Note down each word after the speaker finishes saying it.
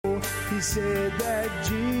He said that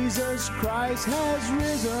Jesus Christ has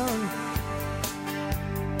risen,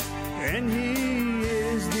 and he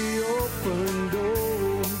is the open door.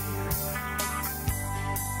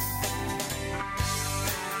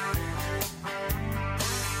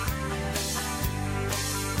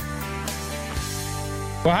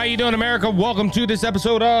 Well, how you doing, America? Welcome to this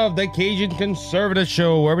episode of the Cajun Conservative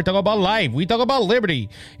Show, where we talk about life, we talk about liberty,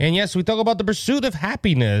 and yes, we talk about the pursuit of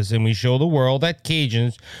happiness, and we show the world that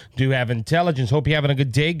Cajuns do have intelligence. Hope you're having a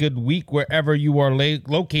good day, good week, wherever you are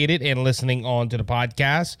located and listening on to the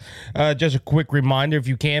podcast. Just a quick reminder, if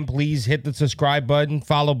you can, please hit the subscribe button,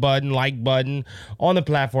 follow button, like button on the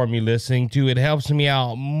platform you're listening to. It helps me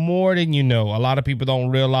out more than you know. A lot of people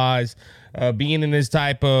don't realize being in this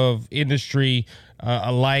type of industry,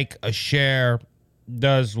 a like, a share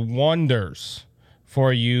does wonders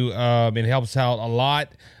for you. It helps out a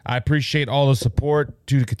lot. I appreciate all the support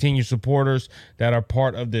to the continued supporters that are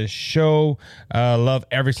part of this show. Love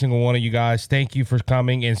every single one of you guys. Thank you for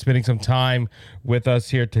coming and spending some time with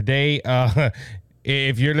us here today.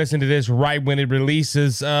 If you're listening to this right when it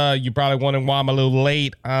releases, you're probably wondering why I'm a little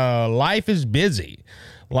late. Life is busy.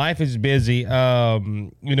 Full-time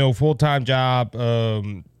job,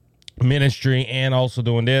 ministry, and also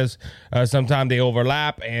doing this. Sometimes they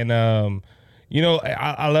overlap, and I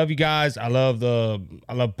love you guys. I love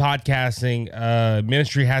podcasting.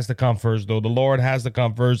 Ministry has to come first, though. The Lord has to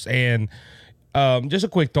come first. And just a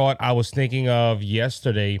quick thought I was thinking of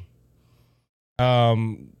yesterday.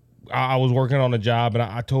 I was working on a job, and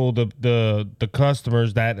I told the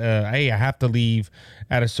customers that, hey, I have to leave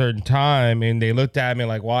at a certain time. And they looked at me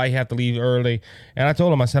like, why you have to leave early? And I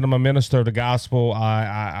told them, I said, I'm a minister of the gospel.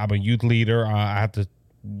 I'm a youth leader. I have to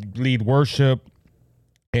lead worship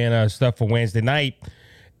and stuff for Wednesday night.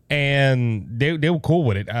 And they were cool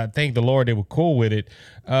with it. Thank the Lord they were cool with it.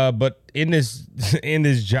 But in this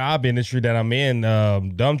job industry that I'm in,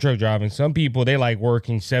 dump truck driving, some people, they like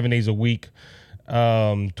working 7 days a week,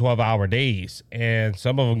 12-hour days, and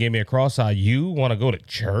some of them gave me a cross-eye. You want to go to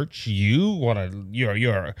church?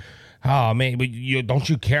 You're oh man, but don't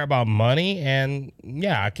you care about money? And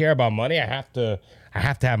yeah, I care about money. I have to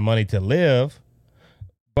have money to live,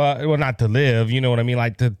 but not to live, you know what I mean,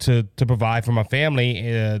 like to provide for my family,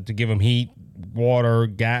 to give them heat, water,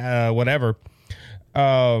 gas, whatever.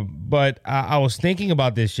 But I was thinking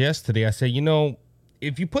about this yesterday. I said,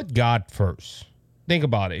 if you put God first, think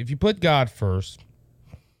about it. If you put God first,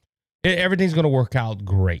 everything's going to work out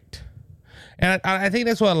great. And I think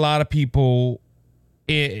that's what a lot of people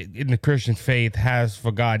in the Christian faith has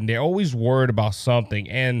forgotten. They're always worried about something.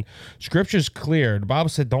 And Scripture's clear. The Bible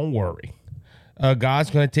said, don't worry. God's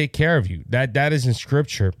going to take care of you. That is in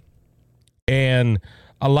Scripture. And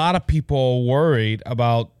a lot of people are worried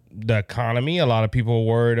about the economy. A lot of people are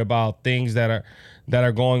worried about things that are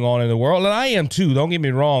going on in the world, and I am too. Don't get me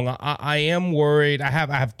wrong. I am worried. I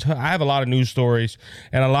have a lot of news stories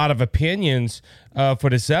and a lot of opinions for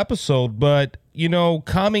this episode. But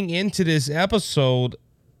coming into this episode,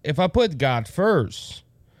 if I put God first,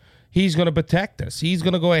 He's going to protect us. He's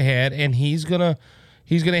going to go ahead and He's going to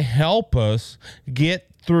help us get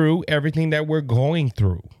through everything that we're going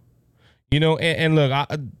through. And look,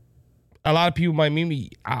 a lot of people might mean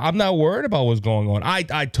me. I'm not worried about what's going on.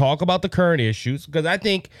 I talk about the current issues because I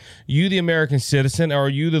think you, the American citizen, or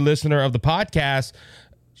you, the listener of the podcast,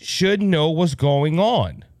 should know what's going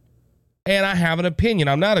on. And I have an opinion.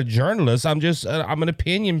 I'm not a journalist. I'm an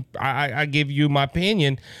opinion. I give you my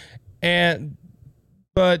opinion.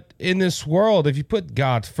 But in this world, if you put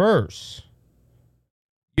God first,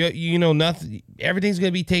 nothing. Everything's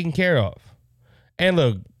going to be taken care of. And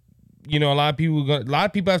look, a lot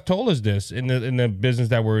of people have told us this in the business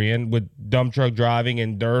that we're in with dump truck driving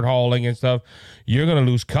and dirt hauling and stuff. You're going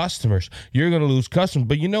to lose customers.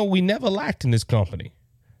 But we never lacked in this company.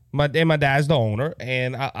 My dad's the owner,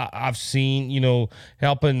 and I've seen,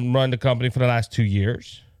 helping run the company for the last 2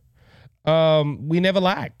 years. We never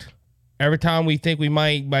lacked. Every time we think we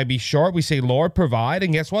might be short, we say, Lord, provide.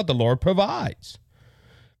 And guess what? The Lord provides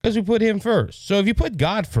because we put Him first. So if you put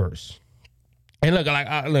God first, and look,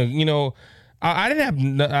 I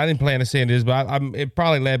didn't plan to say this, but I'm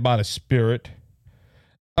probably led by the Spirit.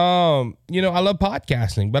 I love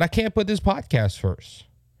podcasting, but I can't put this podcast first.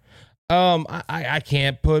 I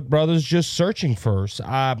can't put Brothers Just Searching first.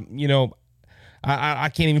 I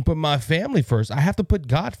can't even put my family first. I have to put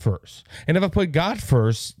God first. And if I put God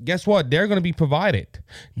first, guess what? They're going to be provided.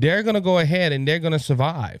 They're going to go ahead and they're going to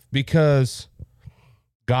survive because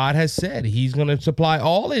God has said He's going to supply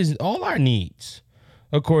all our needs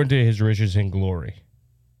according to His riches and glory.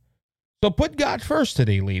 So put God first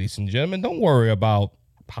today, ladies and gentlemen. Don't worry about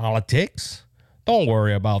politics. Don't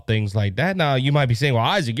worry about things like that. Now, you might be saying, well,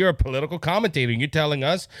 Isaac, you're a political commentator, and you're telling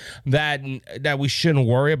us that we shouldn't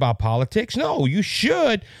worry about politics. No, you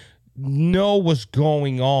should know what's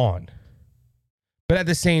going on. But at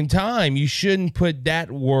the same time, you shouldn't put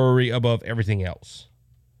that worry above everything else.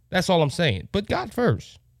 That's all I'm saying. Put God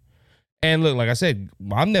first. And look, like I said,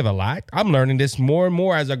 I'm never lacked. I'm learning this more and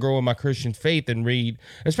more as I grow in my Christian faith and read,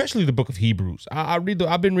 especially the book of Hebrews. I've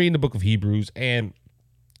been reading the book of Hebrews, and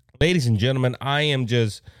ladies and gentlemen, I'm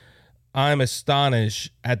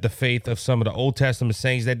astonished at the faith of some of the Old Testament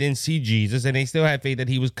saints that didn't see Jesus, and they still had faith that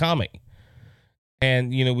he was coming.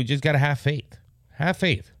 And, we just got to have faith. Have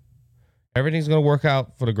faith. Everything's going to work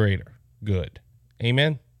out for the greater good.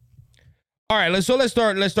 Amen. All right, let's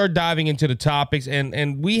start diving into the topics,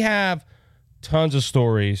 and we have tons of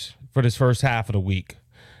stories for this first half of the week.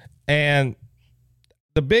 And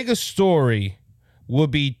the biggest story will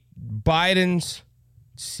be Biden's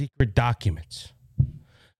secret documents.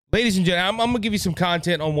 Ladies and gentlemen, I'm going to give you some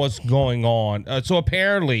content on what's going on. So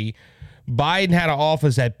apparently, Biden had an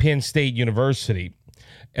office at Penn State University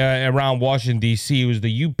around Washington, D.C. It was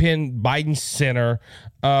the UPenn Biden Center,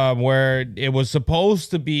 where it was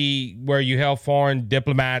supposed to be where you held foreign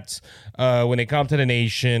diplomats when they come to the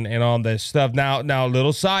nation and all this stuff. Now, a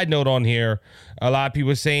little side note on here. A lot of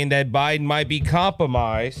people are saying that Biden might be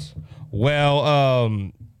compromised. Well,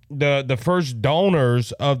 the first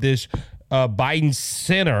donors of this Biden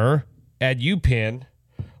Center at UPenn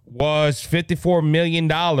was $54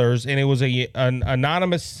 million, and it was an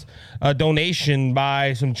anonymous donation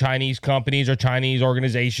by some Chinese companies or Chinese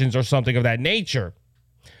organizations or something of that nature.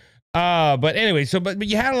 But anyway, but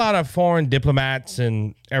you had a lot of foreign diplomats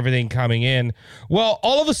and everything coming in. Well,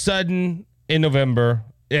 all of a sudden in November,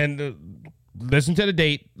 and listen to the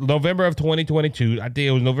date, November of 2022, I think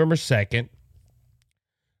it was November 2nd,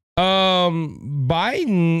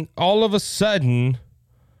 Biden all of a sudden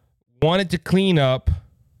wanted to clean up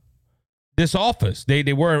this office.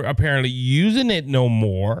 They weren't apparently using it no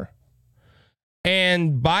more.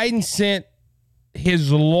 And Biden sent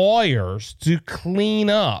his lawyers to clean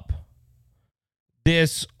up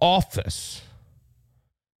this office.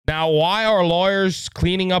 Now, why are lawyers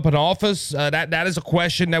cleaning up an office? That is a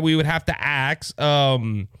question that we would have to ask.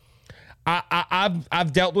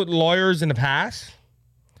 I've dealt with lawyers in the past,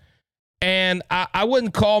 and I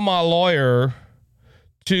wouldn't call my lawyer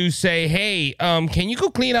to say, hey, can you go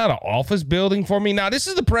clean out an office building for me? Now, this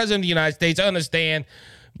is the president of the United States, I understand,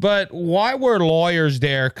 but why were lawyers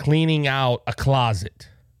there cleaning out a closet?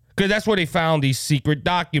 Because that's where they found these secret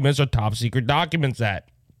documents or top secret documents at.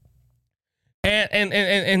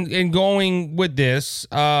 And going with this,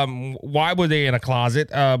 why were they in a closet?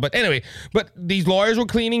 But anyway, but these lawyers were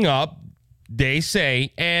cleaning up, they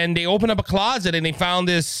say, and they opened up a closet and they found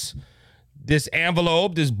this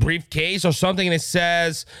envelope, this briefcase or something, and it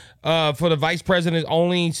says for the vice president's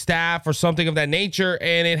only staff or something of that nature,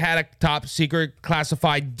 and it had a top secret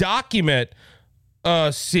classified document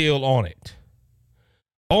seal on it.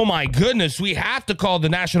 Oh my goodness, we have to call the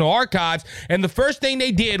National Archives. And the first thing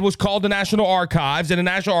they did was call the National Archives, and the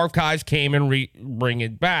National Archives came and bring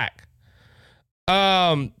it back.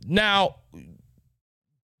 Now,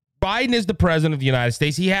 Biden is the president of the United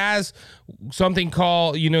States. He has something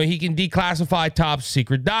called, he can declassify top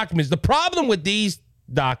secret documents. The problem with these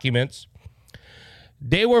documents,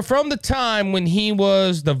 they were from the time when he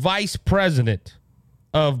was the vice president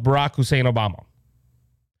of Barack Hussein Obama.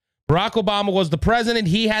 Barack Obama was the president.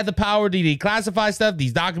 He had the power to declassify stuff.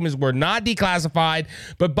 These documents were not declassified,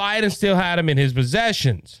 but Biden still had them in his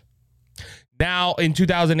possessions. Now, in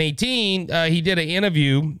 2018, he did an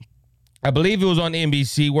interview, I believe it was on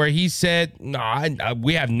NBC, where he said,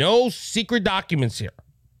 we have no secret documents here.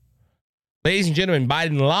 Ladies and gentlemen,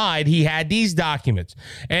 Biden lied. He had these documents.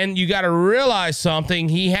 And you got to realize something.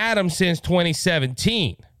 He had them since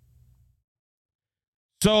 2017.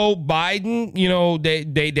 So Biden,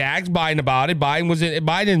 they asked Biden about it. Biden was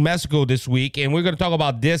in Mexico this week, and we're going to talk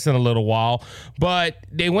about this in a little while. But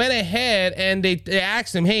they went ahead and they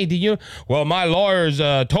asked him, hey, well, my lawyers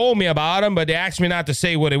told me about them, but they asked me not to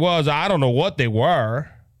say what it was. I don't know what they were.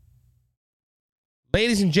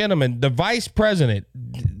 Ladies and gentlemen, the vice president,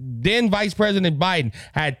 then Vice President Biden,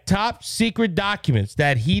 had top secret documents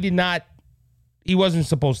that he wasn't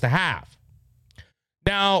supposed to have.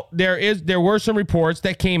 Now, there were some reports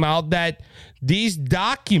that came out that these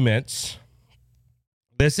documents,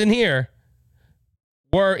 listen here,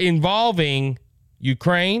 were involving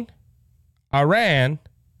Ukraine, Iran,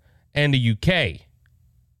 and the UK.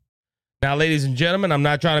 Now, ladies and gentlemen, I'm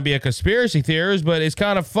not trying to be a conspiracy theorist, but it's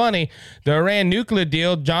kind of funny. The Iran nuclear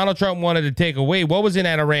deal, Donald Trump wanted to take away. What was in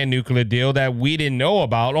that Iran nuclear deal that we didn't know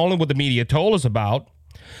about, only what the media told us about?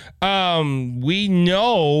 We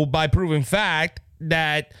know by proven fact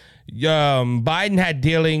that Biden had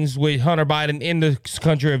dealings with Hunter Biden in the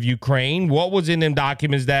country of Ukraine. What was in them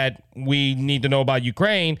documents that we need to know about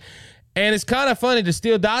Ukraine? And it's kind of funny. The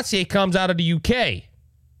Steele dossier comes out of the UK.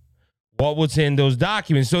 What was in those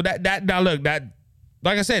documents? So now look,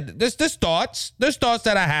 like I said, there's thoughts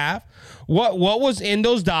that I have. What was in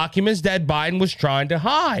those documents that Biden was trying to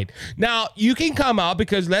hide? Now you can come out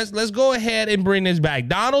because let's go ahead and bring this back.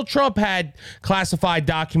 Donald Trump had classified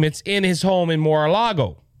documents in his home in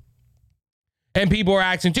Mar-a-Lago. And people are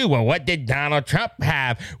asking too, well, what did Donald Trump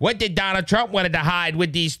have? What did Donald Trump wanted to hide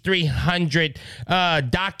with these 300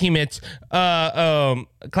 documents,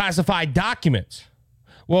 classified documents?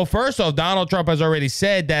 Well, first off, Donald Trump has already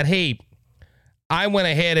said that, hey, I went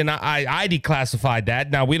ahead and I declassified that.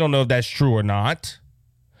 Now, we don't know if that's true or not.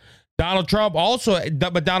 Donald Trump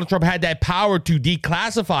had that power to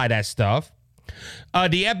declassify that stuff.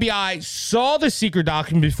 The FBI saw the secret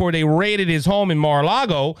document before they raided his home in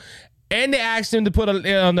Mar-a-Lago, and they asked him to put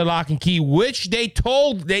it on the lock and key, which they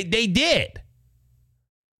did.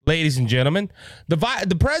 Ladies and gentlemen, the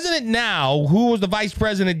president now, who was the vice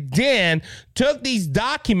president then, took these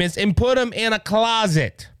documents and put them in a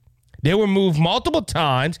closet. They were moved multiple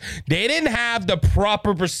times. They didn't have the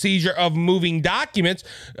proper procedure of moving documents.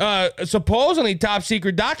 Supposedly, top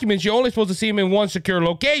secret documents, you're only supposed to see them in one secure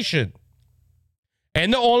location.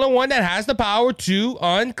 And the only one that has the power to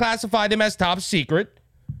unclassify them as top secret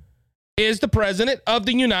is the president of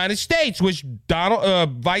the United States, which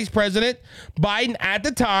Vice President Biden at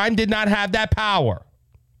the time did not have that power.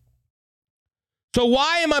 So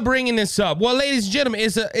why am I bringing this up? Well, ladies and gentlemen,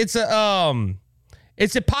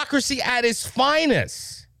 it's hypocrisy at its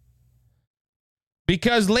finest.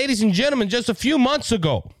 Because, ladies and gentlemen, just a few months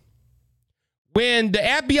ago, when the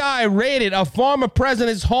FBI raided a former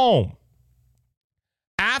president's home,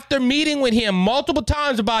 after meeting with him multiple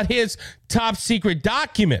times about his top secret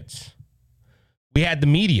documents, we had the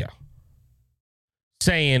media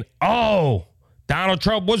saying, oh, Donald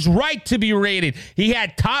Trump was right to be raided. He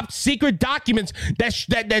had top secret documents that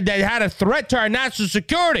had a threat to our national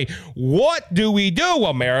security. What do?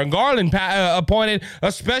 Well, Merrick Garland appointed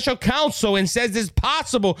a special counsel and says it's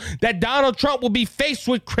possible that Donald Trump will be faced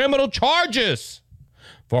with criminal charges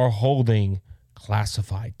for holding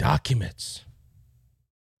classified documents.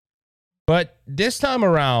 But this time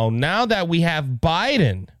around, now that we have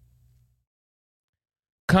Biden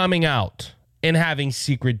coming out and having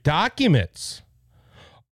secret documents,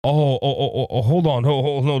 hold on.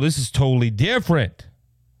 No, this is totally different.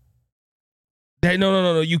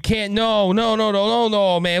 No, you can't. No,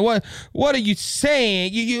 man. What are you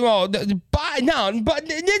saying? But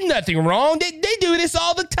there's nothing wrong. They do this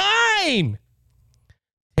all the time.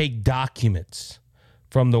 Take documents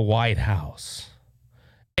from the White House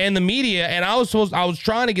and the media, and I was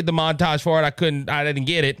trying to get the montage for it. I didn't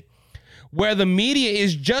get it. Where the media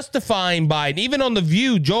is justifying Biden. Even on The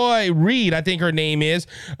View, Joy Reid, I think her name is,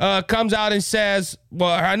 comes out and says,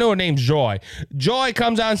 well, I know her name's Joy. Joy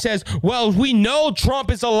comes out and says, well, we know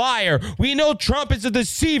Trump is a liar. We know Trump is a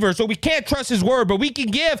deceiver, so we can't trust his word, but we can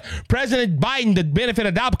give President Biden the benefit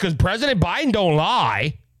of the doubt because President Biden don't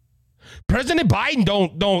lie. President Biden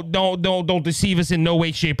don't deceive us in no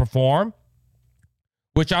way, shape, or form.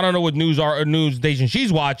 Which I don't know what news station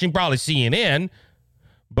she's watching, probably CNN.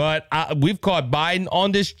 But we've caught Biden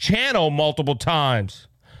on this channel multiple times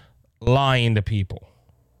lying to people.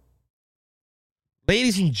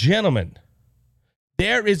 Ladies and gentlemen,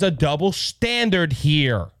 there is a double standard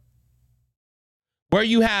here where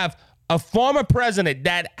you have a former president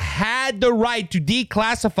that had the right to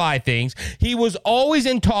declassify things. He was always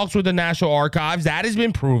in talks with the National Archives. That has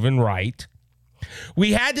been proven right.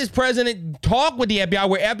 We had this president talk with the FBI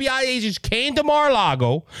where FBI agents came to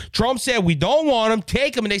Mar-a-Lago. Trump said, we don't want him,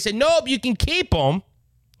 take him. And they said, nope, you can keep him.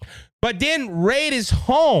 But then raid his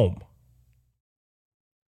home.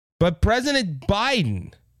 But President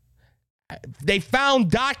Biden, they found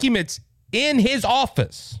documents in his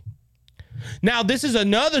office. Now, this is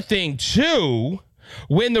another thing, too.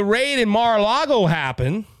 When the raid in Mar-a-Lago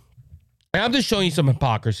happened, and I'm just showing you some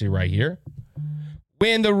hypocrisy right here.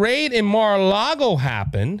 When the raid in Mar-a-Lago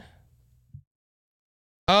happened,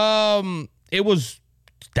 it was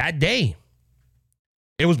that day.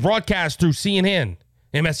 It was broadcast through CNN,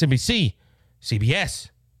 MSNBC, CBS,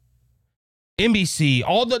 NBC,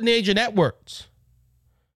 all the major networks.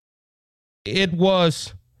 It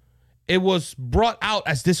was it was brought out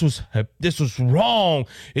as this was wrong.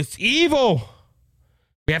 It's evil.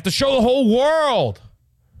 We have to show the whole world.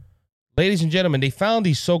 Ladies and gentlemen, they found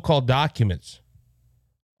these so-called documents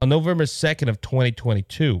on November 2nd of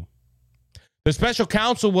 2022. The special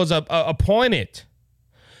counsel was appointed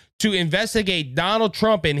to investigate Donald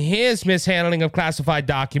Trump and his mishandling of classified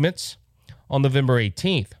documents on November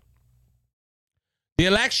 18th.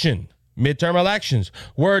 The midterm elections,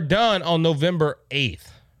 were done on November 8th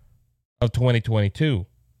of 2022.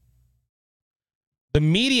 The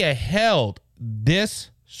media held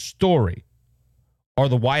this story, or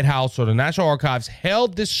the White House or the National Archives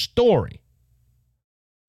held this story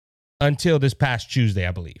until this past Tuesday,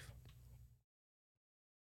 I believe.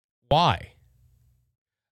 Why?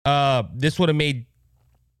 This would have made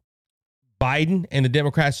Biden and the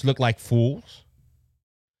Democrats look like fools.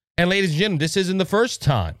 And ladies and gentlemen, this isn't the first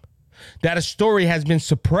time that a story has been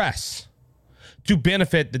suppressed to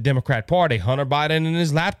benefit the Democrat Party. Hunter Biden and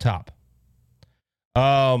his laptop.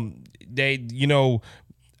 I'm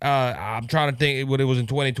trying to think what it was in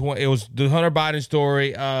 2020. It was the Hunter Biden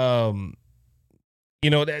story.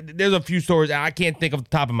 There's a few stories. I can't think off the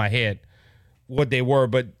top of my head what they were,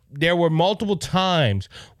 but there were multiple times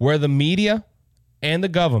where the media and the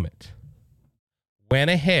government went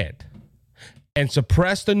ahead and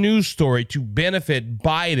suppressed the news story to benefit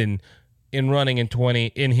Biden in running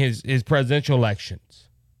in his presidential elections.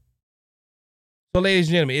 So, ladies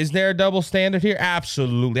and gentlemen, is there a double standard here?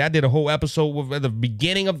 Absolutely. I did a whole episode at the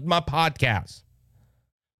beginning of my podcast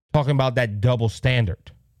talking about that double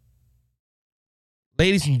standard.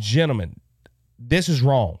 Ladies and gentlemen, this is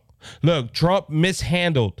wrong. Look, Trump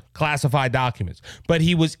mishandled classified documents, but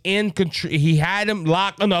he was in control. He had him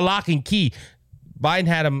locked on a lock and key. Biden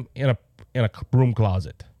had him in a broom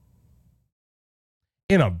closet.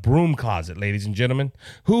 In a broom closet, ladies and gentlemen.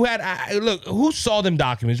 Who saw them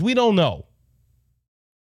documents? We don't know.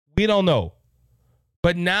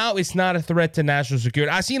 But now it's not a threat to national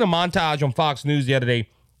security. I seen a montage on Fox News the other day,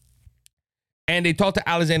 and they talked to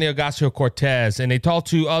Alexandria Ocasio-Cortez, and they talked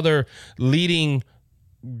to other leading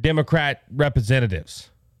Democrat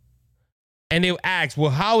representatives. And they asked,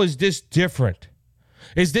 well, how is this different?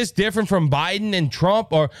 Is this different from Biden and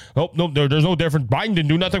Trump? Or, nope, there's no difference. Biden didn't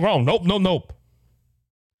do nothing wrong. Nope.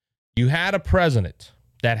 You had a president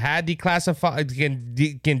that had can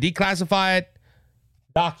declassify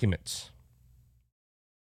documents.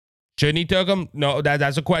 Shouldn't he took them? No,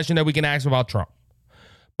 that's a question that we can ask about Trump.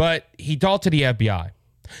 But he talked to the FBI.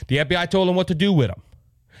 The FBI told him what to do with them.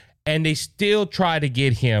 And they still try to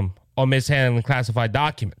get him on mishandling classified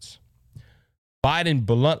documents. Biden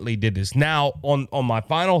bluntly did this. Now, on my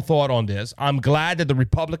final thought on this, I'm glad that the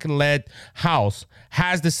Republican-led House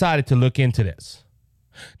has decided to look into this.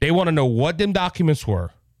 They want to know what them documents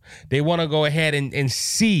were. They want to go ahead and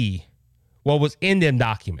see what was in them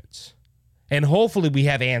documents. And hopefully we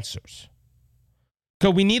have answers.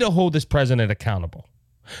 Because we need to hold this president accountable.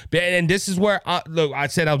 And this is where, I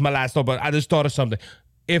said that was my last thought, but I just thought of something.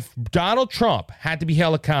 If Donald Trump had to be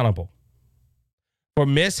held accountable for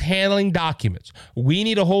mishandling documents, we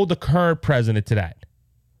need to hold the current president to that.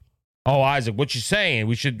 Oh, Isaac, what you saying?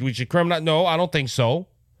 We should criminalize? No, I don't think so.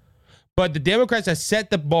 But the Democrats have set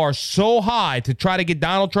the bar so high to try to get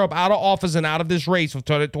Donald Trump out of office and out of this race for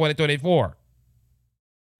 2024.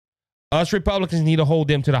 Us Republicans need to hold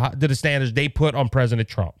them to the standards they put on President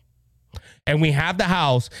Trump. And we have the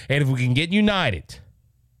House, and if we can get united,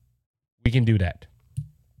 we can do that.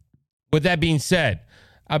 With that being said,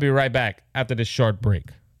 I'll be right back after this short break.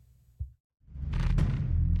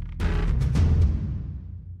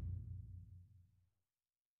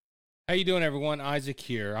 How you doing, everyone? Isaac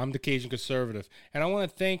here. I'm the Cajun Conservative, and I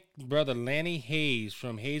want to thank Brother Lanny Hayes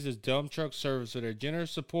from Hayes' Dump Truck Service for their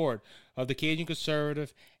generous support of the Cajun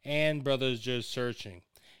Conservative and Brothers Just Searching.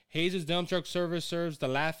 Hayes' Dump Truck Service serves the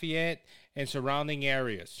Lafayette and surrounding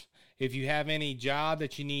areas. If you have any job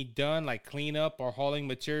that you need done, like cleanup or hauling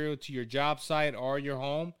material to your job site or your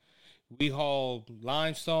home, we haul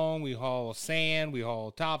limestone, we haul sand, we haul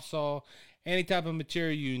topsoil, any type of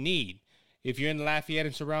material you need. If you're in the Lafayette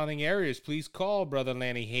and surrounding areas, please call Brother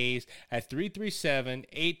Lanny Hayes at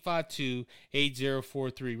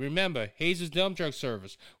 337-852-8043. Remember, Hayes' Dump Truck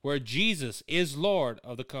Service, where Jesus is Lord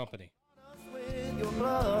of the company. With your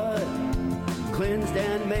blood, cleansed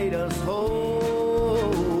and made us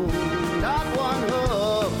whole. Not one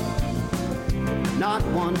hoof, not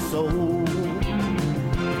one soul.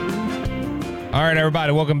 All right,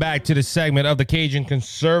 everybody, welcome back to this segment of the Cajun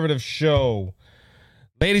Conservative Show.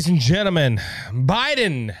 Ladies and gentlemen,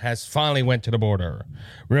 Biden has finally went to the border.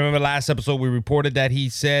 Remember last episode we reported that he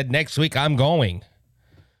said, next week I'm going.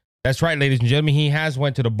 That's right, ladies and gentlemen. He has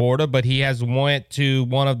went to the border, but he has went to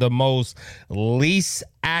one of the most least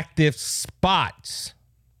active spots.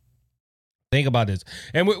 Think about this,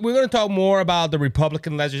 and we're going to talk more about the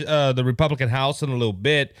Republican House in a little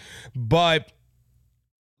bit. But,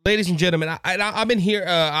 ladies and gentlemen, I've been here.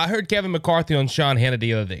 I heard Kevin McCarthy on Sean Hannity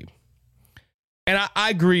the other day, and I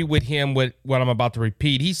agree with him with what I'm about to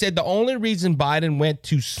repeat. He said the only reason Biden went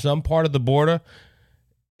to some part of the border,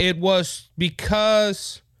 it was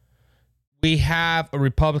because we have a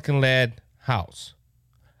Republican-led House.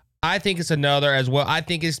 I think it's another as well. I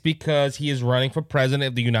think it's because he is running for president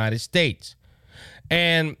of the United States.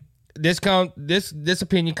 And this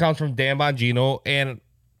opinion comes from Dan Bongino, and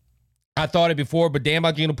I thought it before, but Dan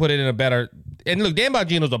Bongino put it in a better. And look, Dan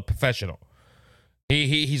Bongino's a professional.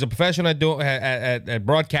 He's a professional at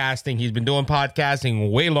broadcasting. He's been doing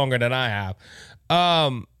podcasting way longer than I have.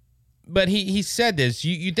 But he said this.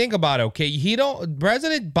 You think about it, okay?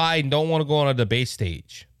 President Biden don't want to go on a debate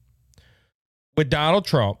stage with Donald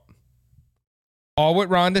Trump or with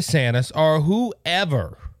Ron DeSantis or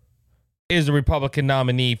whoever is the Republican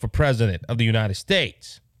nominee for president of the United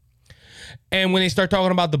States. And when they start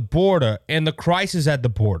talking about the border and the crisis at the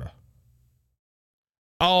border,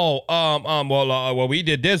 well, we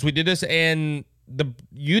did this, and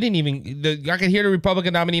you didn't even. I can hear the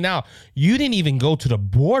Republican nominee now. You didn't even go to the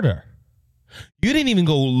border. You didn't even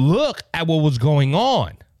go look at what was going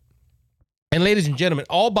on. And ladies and gentlemen,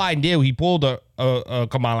 all Biden did, he pulled a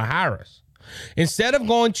Kamala Harris. Instead of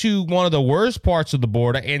going to one of the worst parts of the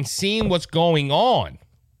border and seeing what's going on,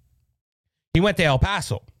 he went to El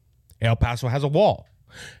Paso. El Paso has a wall.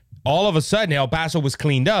 All of a sudden, El Paso was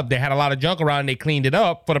cleaned up. They had a lot of junk around and they cleaned it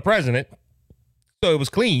up for the president. So it was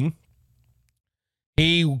clean.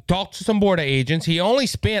 He talked to some border agents. He only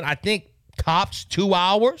spent, I think, tops 2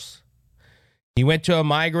 hours. He went to a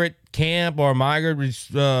migrant camp or migrant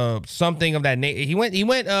something of that nature. He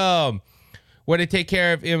went where they take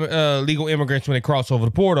care of legal immigrants when they cross over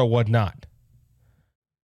the border or whatnot.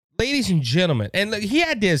 Ladies and gentlemen, and look, he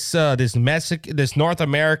had this North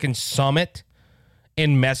American summit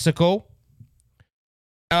in Mexico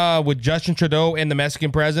with Justin Trudeau and the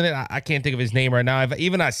Mexican president. I can't think of his name right now. If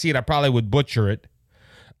even I see it, I probably would butcher it.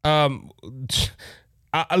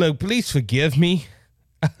 Look, please forgive me.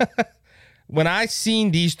 When I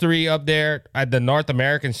seen these three up there at the North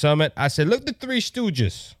American summit, I said, look, the Three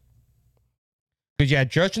Stooges. Because you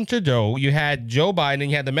had Justin Trudeau, you had Joe Biden,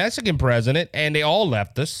 you had the Mexican president, and they all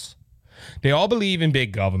left us. They all believe in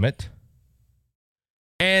big government.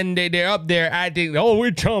 And they're up there acting, oh,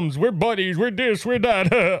 we're chums, we're buddies, we're this, we're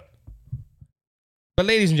that. But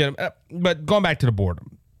ladies and gentlemen, but going back to the border,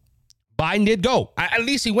 Biden did go. At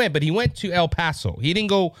least he went, but he went to El Paso. He didn't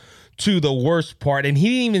go to the worst part, and he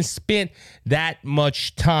didn't even spend that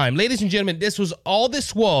much time. Ladies and gentlemen, this was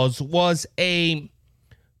a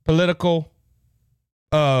political,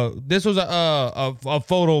 this was a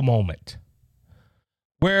photo moment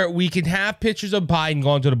where we can have pictures of Biden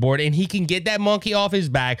going to the border, and he can get that monkey off his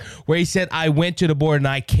back where he said, I went to the border and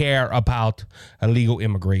I care about illegal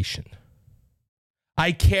immigration.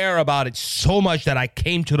 I care about it so much that I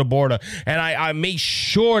came to the border and I made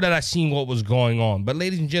sure that I seen what was going on. But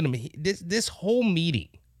ladies and gentlemen, this whole meeting,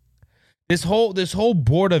 this whole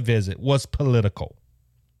border visit was political.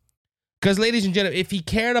 Because ladies and gentlemen, if he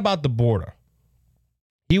cared about the border,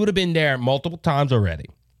 he would have been there multiple times already.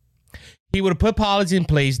 He would have put policies in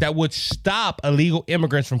place that would stop illegal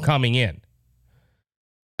immigrants from coming in.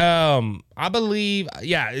 I believe,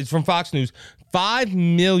 it's from Fox News, 5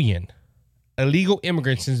 million illegal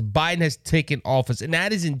immigrants since Biden has taken office, and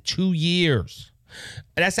that is in 2 years.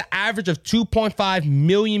 That's an average of 2.5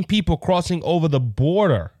 million people crossing over the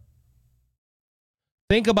border.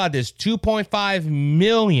 Think about this, 2.5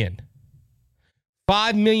 million.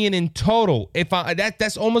 5 million in total.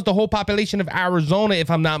 That's almost the whole population of Arizona,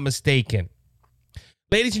 if I'm not mistaken.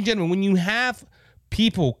 Ladies and gentlemen, when you have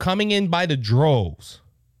people coming in by the droves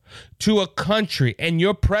to a country and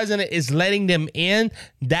your president is letting them in,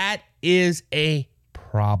 that is a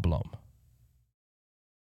problem.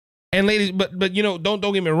 And ladies, but don't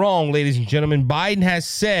get me wrong, ladies and gentlemen. Biden has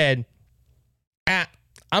said,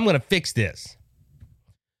 I'm gonna fix this.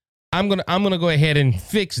 I'm gonna go ahead and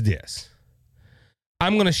fix this.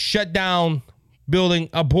 I'm gonna shut down building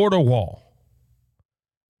a border wall.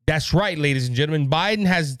 That's right, ladies and gentlemen. Biden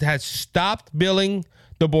has stopped building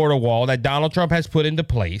the border wall that Donald Trump has put into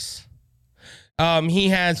place. He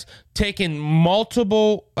has taken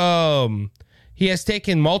multiple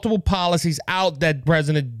policies out that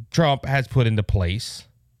President Trump has put into place.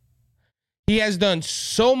 He has done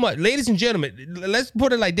so much. Ladies and gentlemen, let's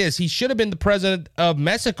put it like this. He should have been the president of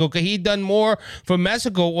Mexico because he'd done more for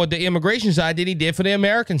Mexico or the immigration side than he did for the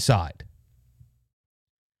American side.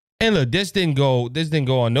 And look, this didn't go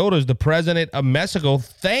unnoticed. The president of Mexico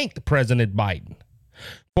thanked President Biden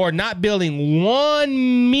for not building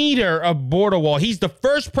 1 meter of border wall. He's the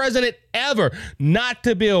first president ever not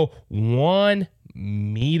to build 1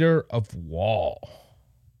 meter of wall.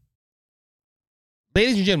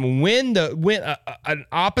 Ladies and gentlemen, when an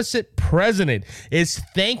opposite president is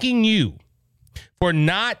thanking you for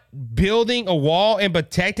not building a wall and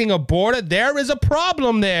protecting a border, there is a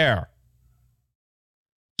problem there.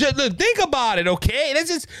 Just look, think about it, okay?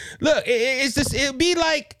 It'd be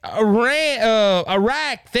like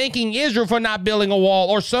Iraq thanking Israel for not building a wall,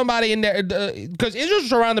 or somebody in there, because Israel's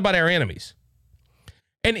surrounded by their enemies.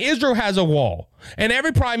 And Israel has a wall. And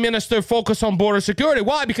every prime minister focused on border security.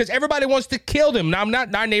 Why? Because everybody wants to kill them. Now, I'm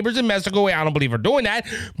not our neighbors in Mexico. I don't believe are doing that.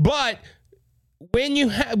 But when you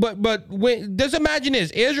have, just imagine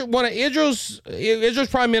this: Israel's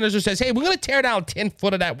prime minister says, "Hey, we're going to tear down 10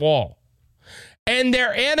 foot of that wall," and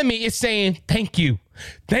their enemy is saying, "Thank you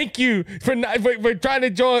for trying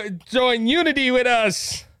to join unity with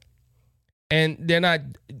us." And they're not,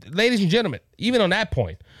 ladies and gentlemen. Even on that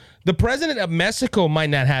point. The president of Mexico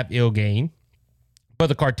might not have ill gain, but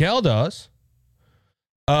the cartel does.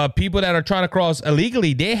 People that are trying to cross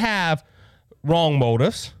illegally, they have wrong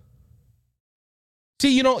motives.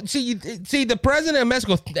 See, the president of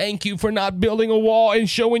Mexico, thank you for not building a wall and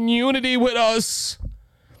showing unity with us.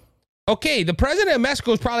 Okay, the president of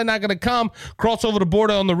Mexico is probably not going to cross over the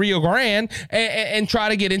border on the Rio Grande and try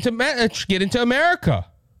to get into America.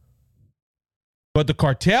 But the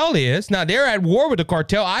cartel is. Now, they're at war with the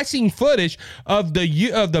cartel. I seen footage of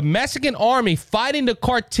the Mexican army fighting the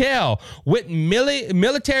cartel with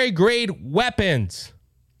military-grade weapons.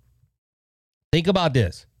 Think about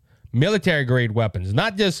this. Military-grade weapons.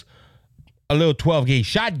 Not just a little 12-gauge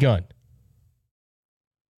shotgun.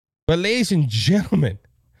 But, ladies and gentlemen,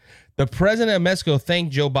 the president of Mexico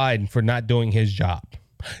thanked Joe Biden for not doing his job.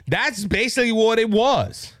 That's basically what it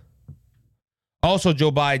was. Also,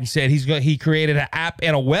 Joe Biden said he created an app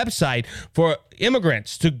and a website for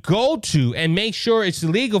immigrants to go to and make sure it's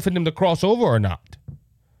legal for them to cross over or not.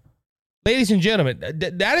 Ladies and gentlemen,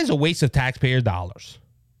 that is a waste of taxpayers' dollars.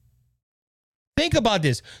 Think about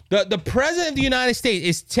this. The president of the United States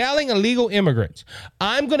is telling illegal immigrants,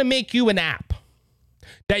 I'm going to make you an app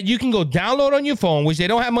that you can go download on your phone, which they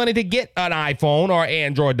don't have money to get an iPhone or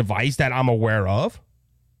Android device that I'm aware of.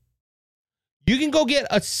 You can go get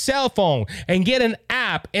a cell phone and get an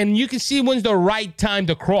app, and you can see when's the right time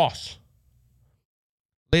to cross.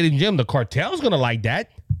 Ladies and gentlemen, the cartel's going to like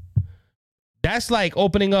that. That's like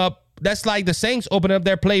the Saints opening up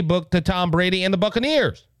their playbook to Tom Brady and the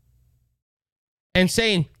Buccaneers and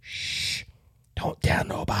saying, shh, don't tell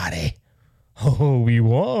nobody. Oh, we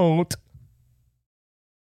won't.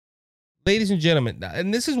 Ladies and gentlemen,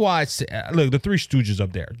 and this is why I say, look, the three stooges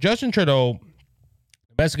up there, Justin Trudeau,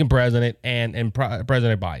 Mexican president, and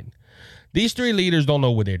President Biden. These three leaders don't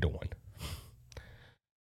know what they're doing.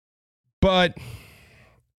 But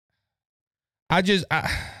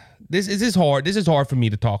this is hard. This is hard for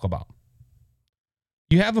me to talk about.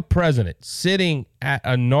 You have a president sitting at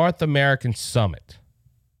a North American summit,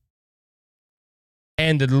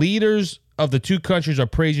 and the leaders of the two countries are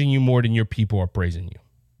praising you more than your people are praising you.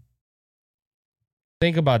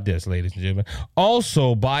 Think about this, ladies and gentlemen.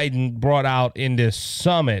 Also, Biden brought out in this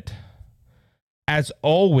summit, as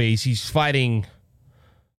always, he's fighting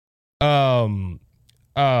climate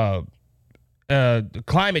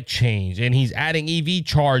change, and he's adding EV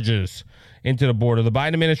chargers into the border. The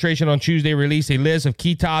Biden administration on Tuesday released a list of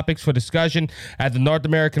key topics for discussion at the North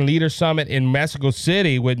American Leaders Summit in Mexico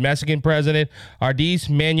City with Mexican President Andrés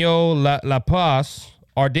Manuel López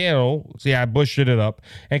Obrador, see, I butchered it up,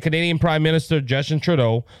 and Canadian Prime Minister Justin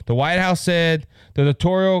Trudeau. The White House said the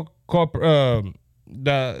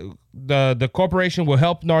corporation will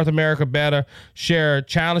help North America better share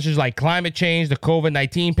challenges like climate change, the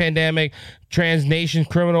COVID-19 pandemic, transnation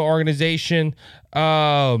criminal organization,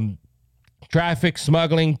 traffic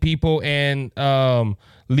smuggling people, and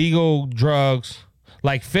legal drugs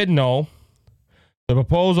like fentanyl. The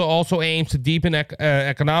proposal also aims to deepen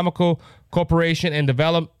economical cooperation and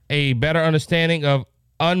develop a better understanding of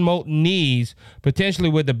unmet needs, potentially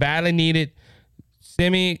with the badly needed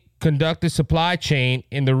semiconductor supply chain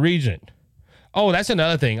in the region. Oh, that's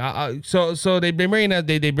another thing. So they've been bringing out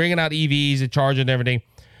EVs, the charger, and everything.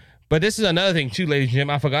 But this is another thing too, ladies and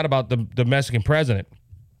gentlemen. I forgot about the Mexican president.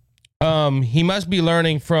 He must be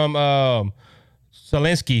learning from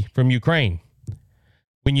Zelensky from Ukraine.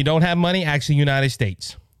 When you don't have money, actually United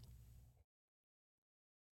States.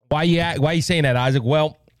 Why you saying that, Isaac?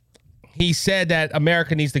 Well, he said that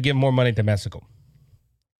America needs to give more money to Mexico.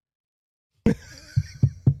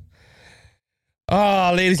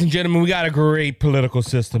 Oh, ladies and gentlemen, we got a great political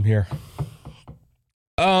system here.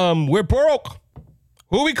 We're broke.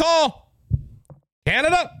 Who we call?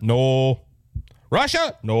 Canada? No.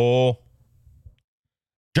 Russia? No.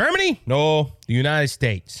 Germany? No. The United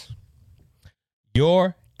States.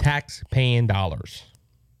 Your tax-paying dollars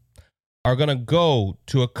are going to go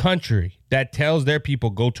to a country that tells their people,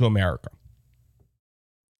 go to America.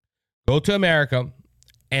 Go to America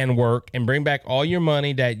and work and bring back all your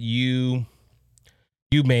money that you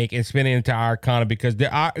make and spend it into our economy because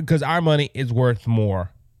our money is worth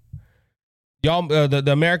more. Y'all, the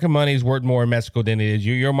American money is worth more in Mexico than it is.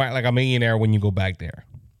 You're like a millionaire when you go back there.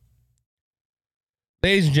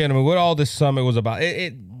 Ladies and gentlemen, what all this summit was about,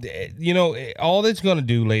 all it's going to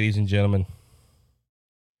do, ladies and gentlemen,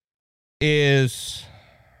 is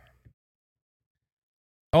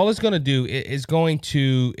all it's going to do is going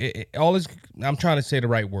to I'm trying to say the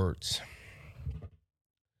right words.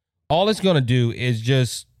 All it's going to do is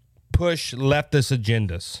just push leftist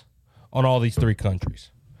agendas on all these three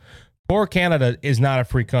countries. Poor Canada is not a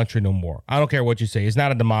free country no more. I don't care what you say. It's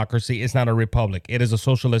not a democracy. It's not a republic. It is a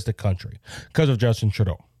socialistic country because of Justin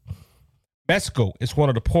Trudeau. Mexico is one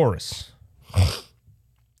of the poorest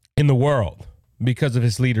in the world because of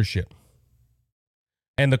his leadership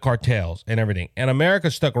and the cartels and everything. And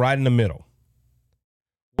America's stuck right in the middle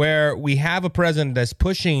where we have a president that's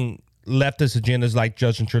pushing leftist agendas like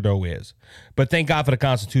Justin Trudeau is. But thank God for the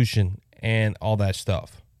Constitution and all that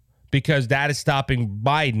stuff, because that is stopping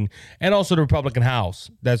Biden and also the Republican House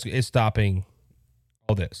is stopping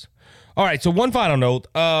all this. All right, so one final note.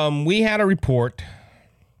 We had a report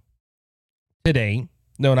today.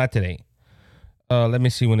 No, not today. Let me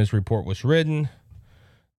see when this report was written.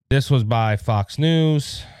 This was by Fox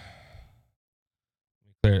News.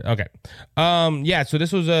 Okay. So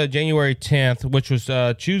this was January 10th, which was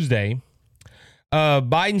Tuesday.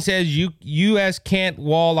 Biden says U.S. can't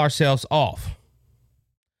wall ourselves off.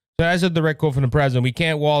 So that's a direct quote from the president. We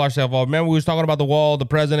can't wall ourselves off. Remember, we was talking about the wall. The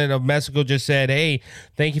president of Mexico just said, hey,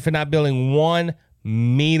 thank you for not building 1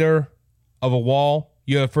 meter of a wall.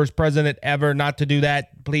 You're the first president ever not to do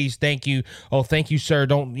that. Please, thank you. Oh, thank you, sir.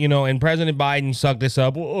 Don't, and President Biden sucked this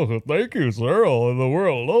up. Oh, thank you, sir. All the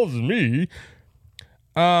world loves me.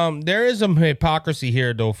 There is some hypocrisy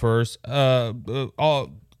here, though, first.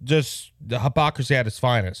 Just the hypocrisy at its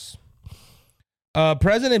finest.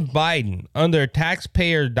 President Biden, under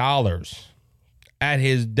taxpayer dollars, at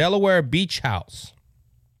his Delaware beach house,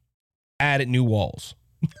 added new walls.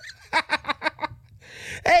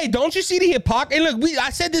 Hey, don't you see the hypocrisy? Hey, look,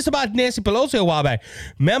 I said this about Nancy Pelosi a while back.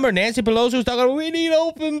 Remember, Nancy Pelosi was talking about, we need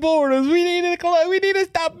open borders. We need to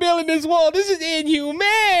stop building this wall. This is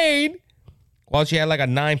inhumane. Well, she had like a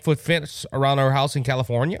 9-foot fence around her house in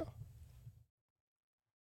California.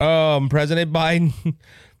 President Biden.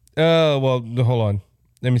 Well, hold on.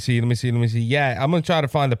 Let me see. Yeah, I'm gonna try to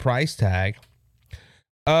find the price tag.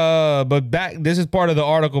 This is part of the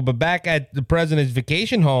article. But back at the president's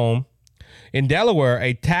vacation home in Delaware,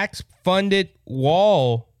 a tax-funded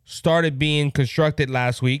wall started being constructed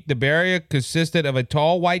last week. The barrier consisted of a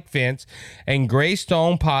tall white fence and gray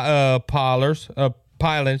stone pylons.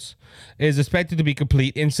 Is expected to be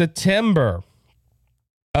complete in September.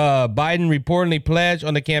 Biden reportedly pledged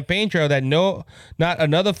on the campaign trail that not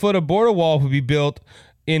another foot of border wall would be built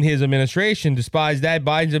in his administration. Despite that,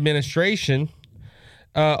 Biden's administration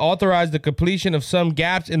authorized the completion of some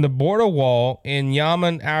gaps in the border wall in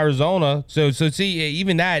Yuma, Arizona. So see,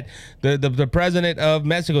 even that, the president of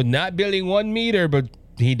Mexico not building 1 meter, but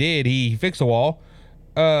he did. He fixed the wall.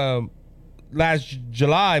 Last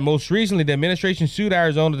July, most recently, the administration sued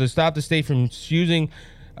Arizona to stop the state from using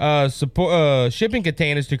shipping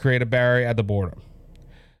containers to create a barrier at the border.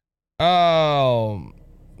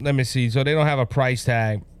 Let me see. So they don't have a price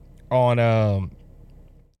tag on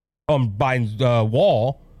Biden's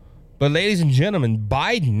wall, but ladies and gentlemen,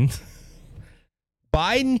 Biden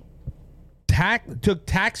took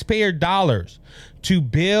taxpayer dollars to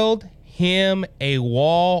build him a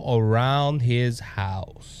wall around his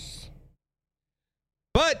house.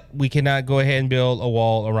 But we cannot go ahead and build a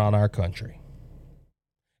wall around our country.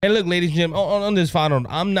 And look, ladies and gentlemen, on this final note,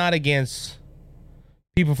 I'm not against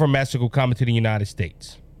people from Mexico coming to the United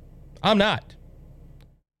States. I'm not.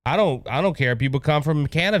 I don't care if people come from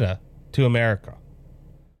Canada to America.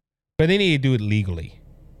 But they need to do it legally.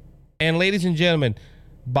 And ladies and gentlemen,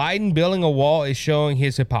 Biden building a wall is showing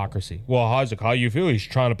his hypocrisy. Well, Isaac, how you feel? He's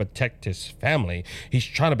trying to protect his family. He's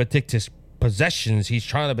trying to protect his possessions. He's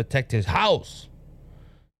trying to protect his house.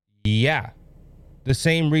 Yeah. The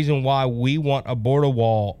same reason why we want a border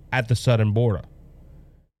wall at the southern border.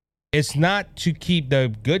 It's not to keep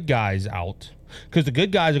the good guys out, because the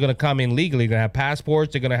good guys are going to come in legally. They're going to have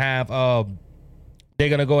passports. They're going to have, they're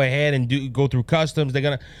going to go ahead and go through customs. They're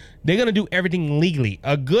going to do everything legally.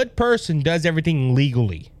 A good person does everything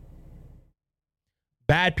legally.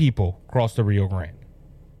 Bad people cross the Rio Grande.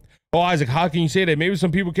 Oh, Isaac, how can you say that? Maybe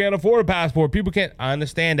some people can't afford a passport. People can't. I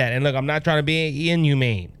understand that. And look, I'm not trying to be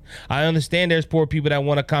inhumane. I understand there's poor people that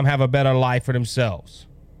want to come have a better life for themselves.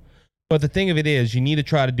 But the thing of it is, you need to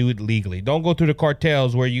try to do it legally. Don't go through the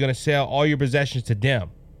cartels where you're going to sell all your possessions to them.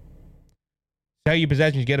 Sell your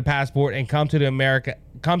possessions, get a passport, and come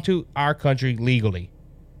to our country legally,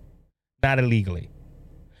 not illegally.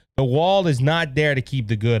 The wall is not there to keep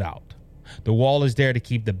the good out. The wall is there to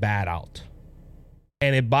keep the bad out.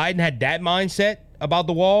 And if Biden had that mindset about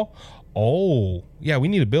the wall, oh, yeah, we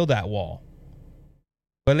need to build that wall.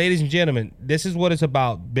 But ladies and gentlemen, this is what it's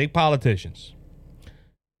about. Big politicians.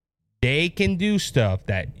 They can do stuff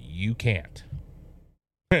that you can't.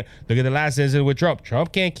 Look at the last incident with Trump.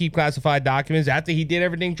 Trump can't keep classified documents after he did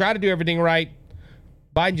everything, tried to do everything right.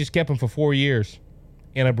 Biden just kept him for 4 years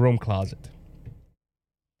in a broom closet.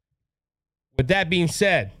 With that being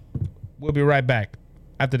said, we'll be right back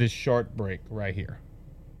after this short break right here.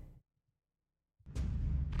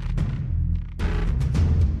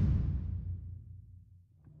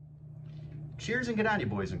 Cheers and good on you,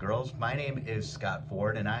 boys and girls. My name is Scott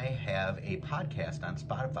Ford, and I have a podcast on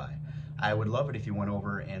Spotify. I would love it if you went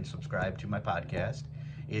over and subscribed to my podcast.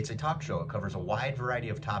 It's a talk show. It covers a wide variety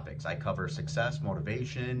of topics. I cover success,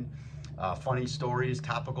 motivation, funny stories,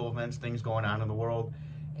 topical events, things going on in the world.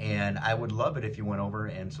 And I would love it if you went over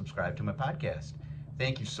and subscribed to my podcast.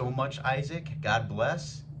 Thank you so much, Isaac. God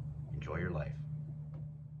bless. Enjoy your life.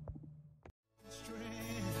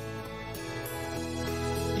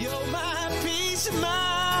 You're my peace of mind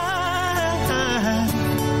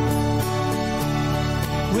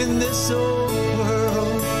when this old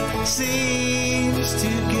world seems to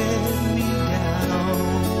get me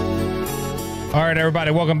down. All right, everybody,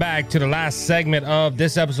 welcome back to the last segment of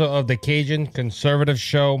this episode of the Cajun Conservative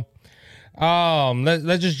Show.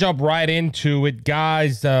 Let's just jump right into it,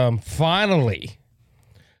 guys. Finally,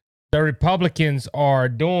 the Republicans are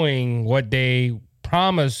doing what they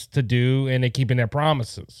promised to do, and they're keeping their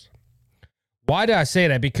promises. Why do I say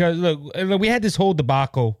that? Because look, we had this whole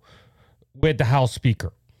debacle with the House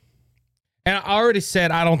Speaker, and I already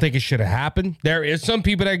said I don't think it should have happened. There is some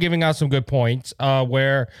people that are giving out some good points,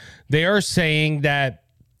 where they are saying that,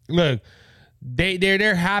 look,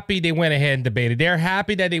 they're happy they went ahead and debated. They're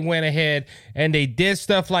happy that they went ahead and they did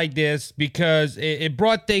stuff like this because it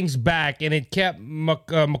brought things back and it kept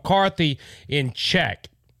McCarthy in check.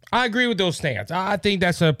 I agree with those stance. I think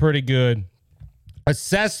that's a pretty good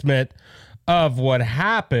assessment of what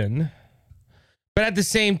happened. But at the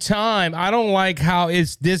same time, I don't like how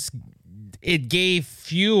it gave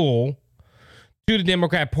fuel to the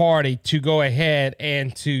Democrat Party to go ahead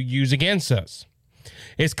and to use against us.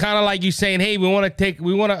 It's kind of like you saying, "Hey, we want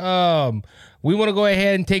to go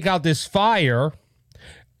ahead and take out this fire,"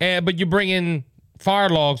 but you bring in fire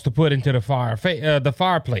logs to put into the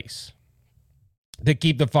fireplace to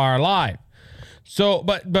keep the fire alive. So,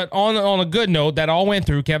 but on a good note, that all went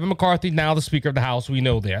through. Kevin McCarthy, now the Speaker of the House, we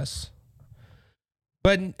know this.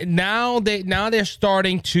 But now they're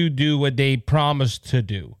starting to do what they promised to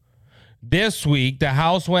do. This week, the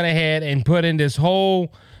House went ahead and put in this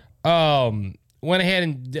whole went ahead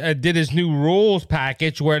and did this new rules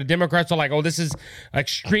package where the Democrats are like, "Oh, this is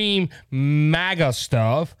extreme MAGA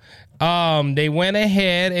stuff." They went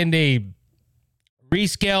ahead and they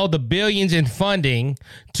rescaled the billions in funding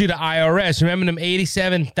to the IRS. Remember them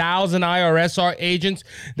 87,000 IRS agents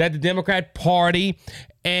that the Democrat Party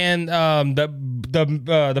and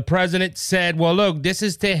the president said, well, look, this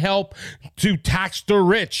is to help to tax the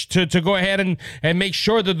rich, to go ahead and make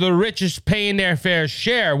sure that the rich is paying their fair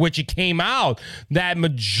share, which it came out that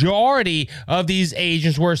majority of these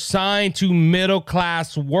agents were assigned to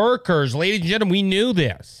middle-class workers. Ladies and gentlemen, we knew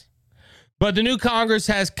this. But the new Congress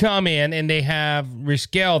has come in and they have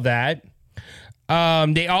rescaled that.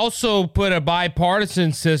 They also put a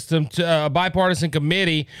bipartisan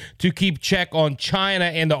committee to keep check on China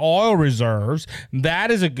and the oil reserves. That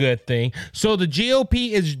is a good thing. So the GOP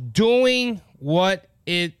is doing what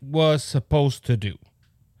it was supposed to do.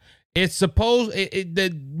 It's supposed.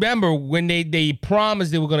 Remember when they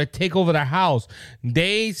promised they were going to take over the House?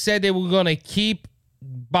 They said they were going to keep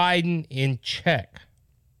Biden in check.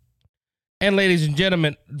 And ladies and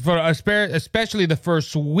gentlemen, for especially the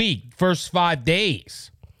first 5 days,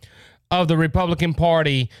 of the Republican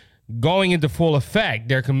Party going into full effect.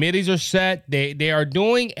 Their committees are set. They are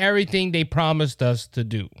doing everything they promised us to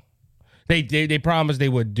do. They promised they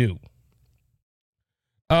would do.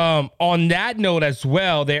 On that note as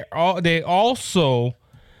well, they also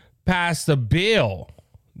passed a bill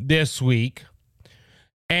this week,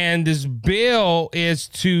 and this bill is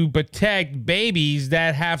to protect babies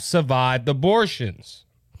that have survived abortions.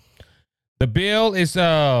 The bill is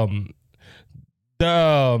let me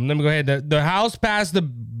go ahead. The House passed the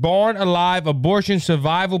Born Alive Abortion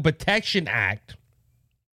Survival Protection Act,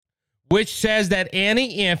 which says that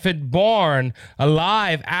any infant born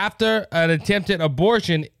alive after an attempted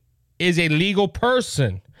abortion is a legal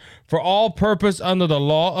person for all purpose under the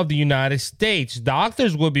law of the United States.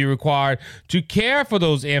 Doctors will be required to care for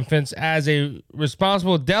those infants as a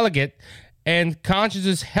responsible delegate, and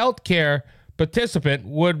conscientious health care participant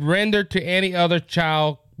would render to any other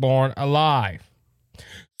child born alive.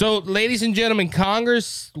 So, ladies and gentlemen,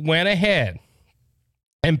 Congress went ahead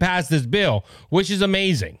and passed this bill, which is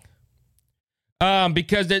amazing.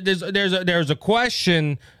 Because there's a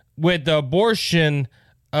question with the abortion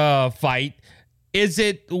fight.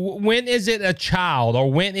 When is it a child,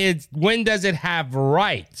 or when does it have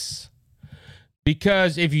rights?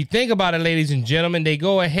 Because if you think about it, ladies and gentlemen, they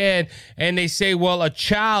go ahead and they say, well, a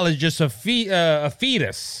child is just a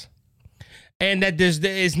fetus, and that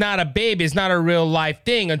is not a baby, it's not a real life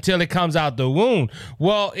thing until it comes out the womb.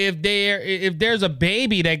 Well, if there's a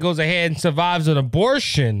baby that goes ahead and survives an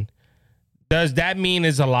abortion, does that mean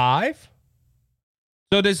it's alive?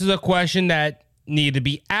 So this is a question that need to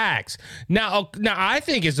be asked. Now I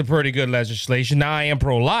think it's a pretty good legislation. Now, I am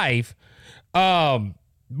pro-life.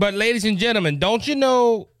 But ladies and gentlemen, don't you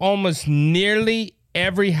know almost nearly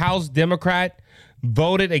every House Democrat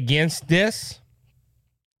voted against this?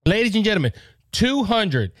 Ladies and gentlemen,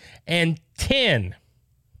 210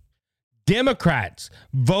 Democrats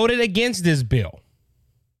voted against this bill.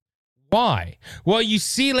 Why? Well, you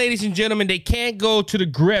see, ladies and gentlemen, they can't go to the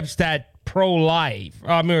grips that pro-life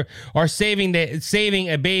or saving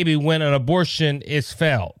a baby when an abortion is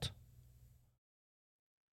failed.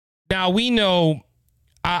 Now, we know,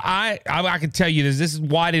 I can tell you this is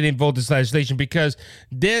why they didn't vote this legislation, because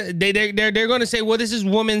they're going to say, well, this is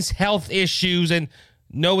women's health issues, and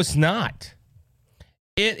no, it's not.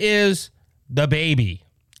 It is the baby.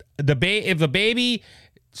 If the baby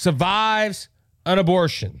survives an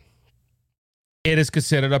abortion, it is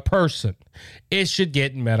considered a person. It should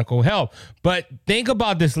get medical help. But think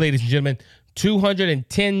about this, ladies and gentlemen.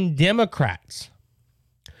 210 Democrats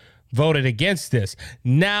voted against this.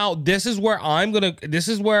 Now, this is where I'm gonna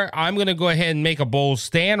go ahead and make a bold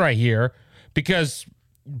stand right here, because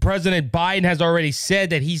President Biden has already said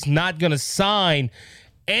that he's not gonna sign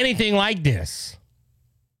anything like this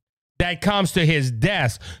that comes to his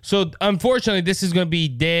desk. So unfortunately, this is gonna be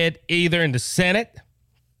dead either in the Senate,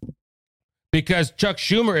 because Chuck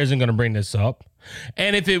Schumer isn't going to bring this up.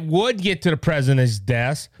 And if it would get to the president's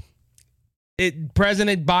desk,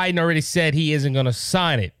 President Biden already said he isn't going to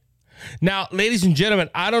sign it. Now, ladies and gentlemen,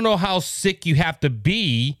 I don't know how sick you have to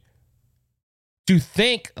be to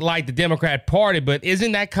think like the Democrat Party, but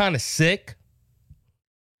isn't that kind of sick?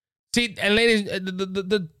 See, and ladies,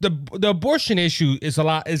 the abortion issue is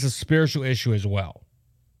a spiritual issue as well.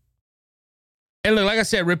 And look, like I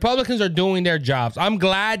said, Republicans are doing their jobs. I'm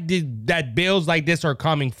glad that bills like this are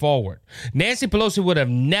coming forward. Nancy Pelosi would have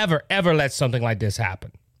never, ever let something like this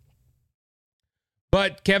happen.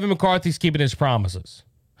 But Kevin McCarthy's keeping his promises.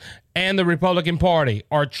 And the Republican Party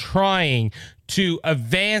are trying to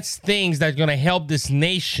advance things that are going to help this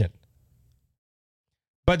nation.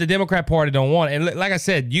 But the Democrat Party don't want it. And like I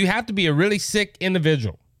said, you have to be a really sick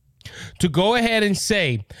individual to go ahead and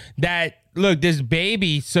say that, look, this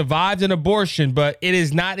baby survived an abortion, but it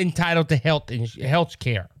is not entitled to health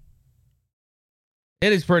care.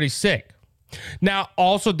 It is pretty sick. Now,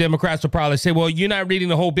 also, Democrats will probably say, well, you're not reading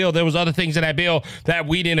the whole bill. There was other things in that bill that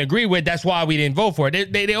we didn't agree with. That's why we didn't vote for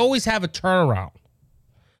it. They always have a turnaround.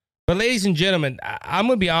 But ladies and gentlemen, I'm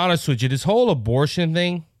going to be honest with you. This whole abortion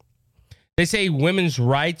thing, they say women's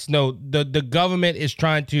rights. No, the government is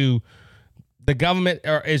trying to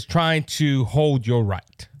hold your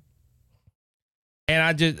right. And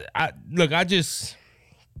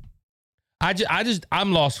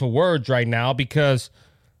I'm lost for words right now, because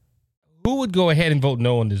who would go ahead and vote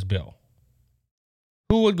no on this bill?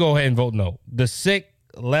 Who would go ahead and vote no? The sick,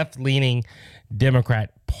 left-leaning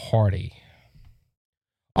Democrat Party.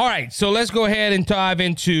 All right, so let's go ahead and dive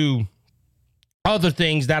into other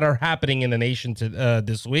things that are happening in the nation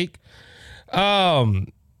this week. So,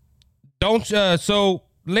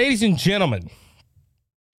 ladies and gentlemen,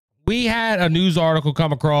 we had a news article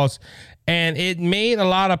come across, and it made a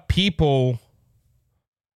lot of people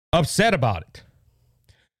upset about it.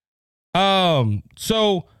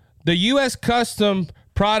 So the U.S. Custom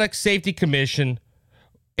Product Safety Commission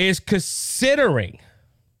is considering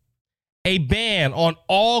a ban on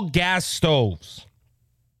all gas stoves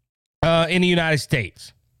in the United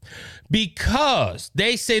States because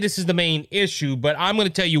they say this is the main issue, but I'm going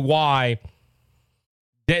to tell you why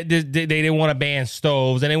they want to ban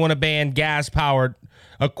stoves and they want to ban gas-powered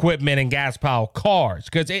equipment and gas-powered cars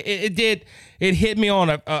because it hit me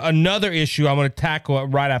on another issue I'm going to tackle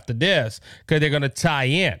right after this because they're going to tie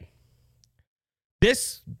in.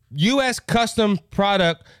 This U.S. Custom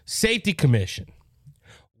Product Safety Commission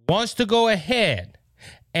wants to go ahead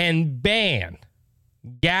and ban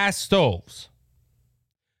gas stoves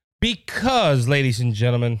because, ladies and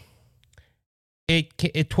gentlemen,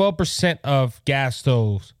 12% of gas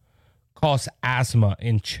stoves cause asthma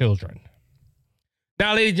in children.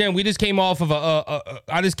 Now, ladies and gentlemen, we just came off of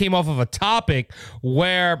I just came off of a topic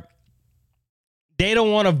where they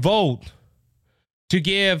don't want to vote to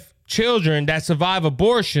give children that survive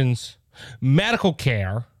abortions medical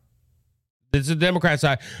care. This is the Democrat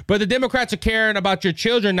side. But the Democrats are caring about your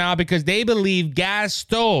children now because they believe gas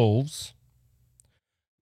stoves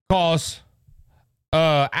cause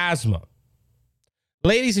asthma.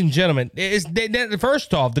 Ladies and gentlemen,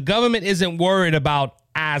 first off, the government isn't worried about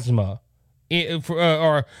asthma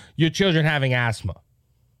or your children having asthma.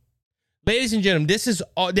 Ladies and gentlemen,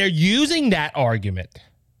 they're using that argument,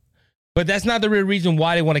 but that's not the real reason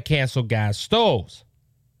why they want to cancel gas stoves.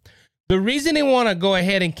 The reason they want to go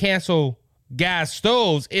ahead and cancel gas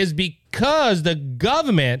stoves is because the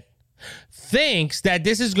government thinks that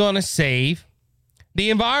this is going to save the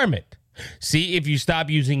environment. See, if you stop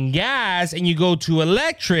using gas and you go to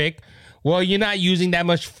electric, well, you're not using that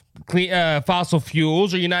much fossil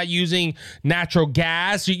fuels, or you're not using natural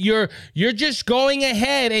gas. You're just going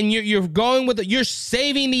ahead and you're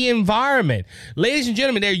saving the environment. Ladies and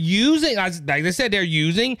gentlemen, they're using, like I said, they're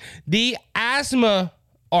using the asthma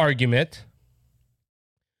argument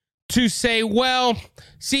to say, well,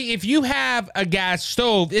 see, if you have a gas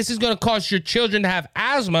stove, this is going to cause your children to have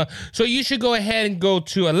asthma, so you should go ahead and go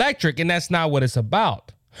to electric, and that's not what it's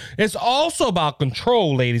about. It's also about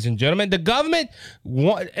control, ladies and gentlemen. The government,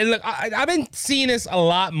 and look, I've been seeing this a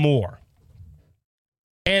lot more,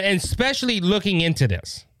 and especially looking into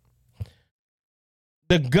this.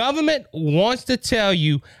 The government wants to tell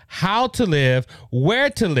you how to live, where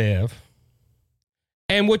to live,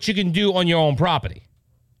 and what you can do on your own property.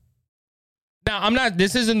 Now,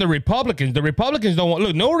 this isn't the Republicans. The Republicans don't want,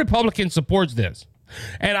 look, no Republican supports this.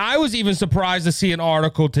 And I was even surprised to see an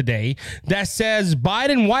article today that says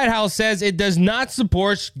Biden White House says it does not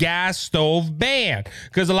support gas stove ban.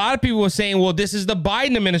 Because a lot of people were saying, well, this is the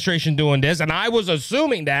Biden administration doing this. And I was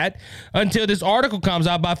assuming that until this article comes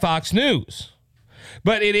out by Fox News.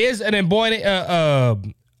 But it is an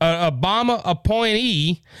Obama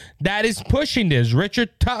appointee that is pushing this,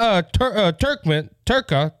 Richard Turka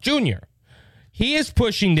Jr. He is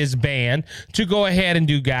pushing this ban to go ahead and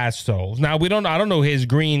do gas stoves. Now, I don't know his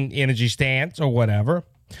green energy stance or whatever.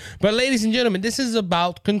 But ladies and gentlemen, this is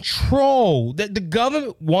about control. The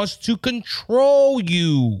government wants to control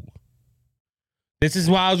you. This is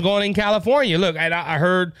why I was going in California. Look, I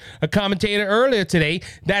heard a commentator earlier today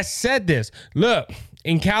that said this. Look,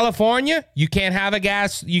 in California, you can't have a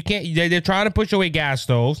gas. You can't. They're trying to push away gas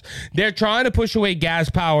stoves. They're trying to push away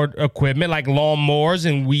gas-powered equipment like lawnmowers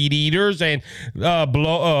and weed eaters and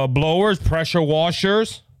blowers, pressure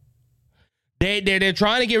washers. They're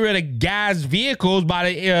trying to get rid of gas vehicles by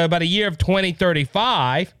the year of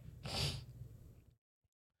 2035.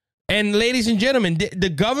 And ladies and gentlemen, the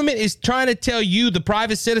government is trying to tell you, the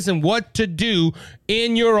private citizen, what to do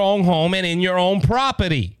in your own home and in your own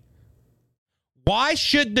property. Why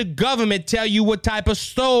should the government tell you what type of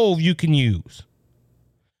stove you can use?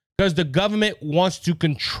 Because the government wants to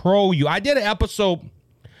control you. I did an episode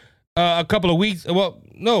a couple of weeks,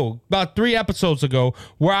 about 3 episodes ago,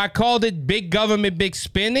 where I called it big government, big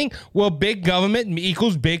spending. Well, big government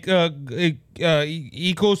equals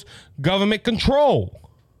equals government control.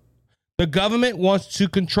 The government wants to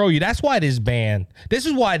control you. That's why this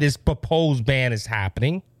is why this proposed ban is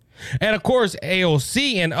happening. And of course,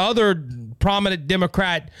 AOC and other prominent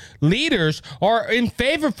Democrat leaders are in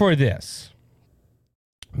favor for this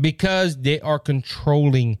because they are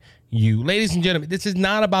controlling you. Ladies and gentlemen, this is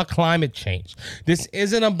not about climate change. This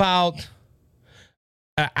isn't about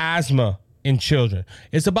asthma in children.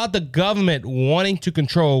 It's about the government wanting to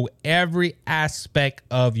control every aspect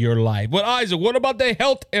of your life. But Isaac, what about the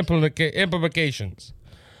health implications?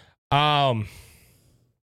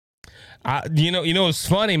 It's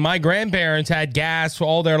funny. My grandparents had gas for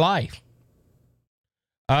all their life.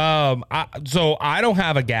 So I don't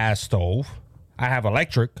have a gas stove. I have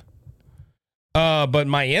electric. But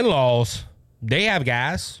my in-laws, they have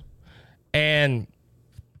gas, and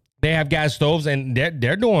they have gas stoves, and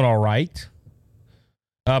they're doing all right.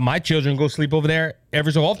 My children go sleep over there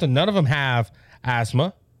every so often. None of them have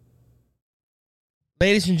asthma.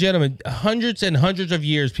 Ladies and gentlemen, hundreds and hundreds of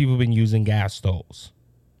years people have been using gas stoves.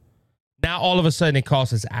 Now, all of a sudden, it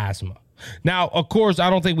causes asthma. Now, of course, I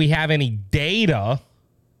don't think we have any data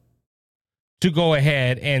to go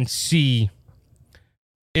ahead and see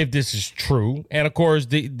if this is true. And, of course,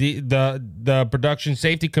 the Production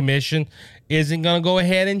Safety Commission isn't going to go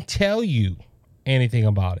ahead and tell you anything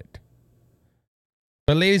about it.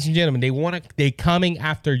 But, ladies and gentlemen, they're coming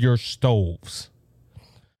after your stoves.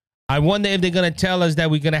 I wonder if they're going to tell us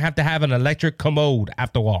that we're going to have an electric commode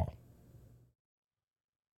after all.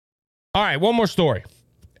 All right, one more story.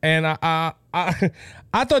 And I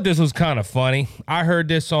thought this was kind of funny. I heard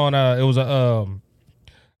this on it was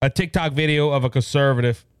a TikTok video of a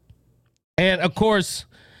conservative. And of course,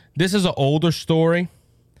 this is an older story.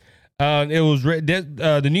 It was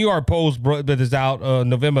the New York Post brought this out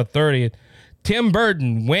November 30th. Tim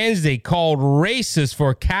Burton Wednesday called racist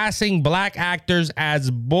for casting black actors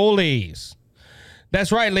as bullies.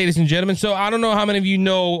 That's right, ladies and gentlemen. So I don't know how many of you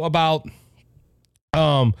know about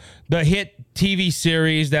the hit TV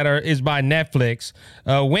series that is by Netflix,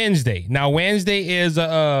 Wednesday. Now, Wednesday is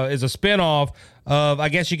a spinoff of, I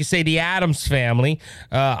guess you could say, the Addams Family.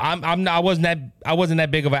 I wasn't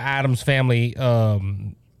that big of an Addams Family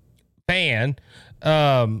fan.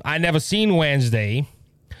 I never seen Wednesday,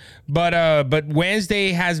 but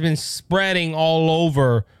Wednesday has been spreading all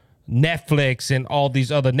over Netflix and all these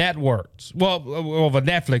other networks. Well, over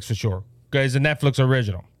Netflix for sure, because it's a Netflix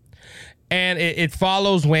original. And it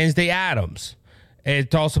follows Wednesday Addams. It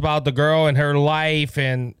talks about the girl and her life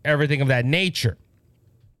and everything of that nature.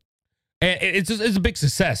 And it's a big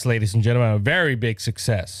success, ladies and gentlemen, a very big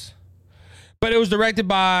success. But it was directed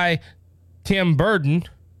by Tim Burton,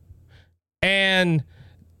 and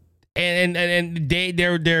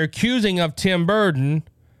they're accusing of Tim Burton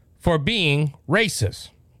for being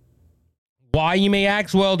racist. Why, you may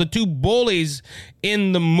ask? Well, the two bullies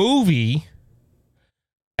in the movie,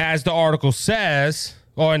 as the article says,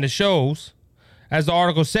 or in the shows, as the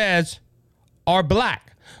article says, are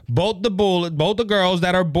black. Both the girls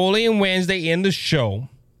that are bullying Wednesday in the show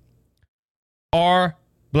are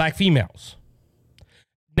black females.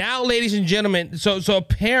 Now, ladies and gentlemen, so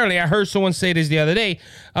apparently, I heard someone say this the other day,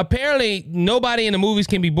 apparently nobody in the movies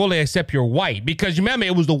can be bullied except you're white. Because remember,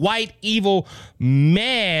 it was the white evil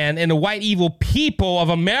man and the white evil people of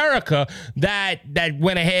America that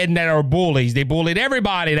went ahead and that are bullies. They bullied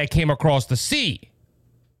everybody that came across the sea.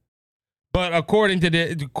 But according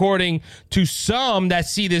to some that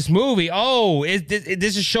see this movie,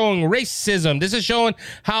 this is showing racism. This is showing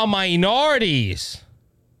how minorities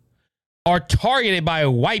are targeted by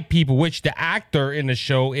white people, which the actor in the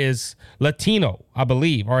show is Latino, I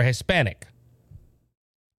believe, or Hispanic.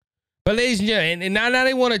 But ladies and gentlemen, and now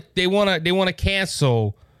they want to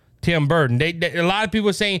cancel Tim Burton. A lot of people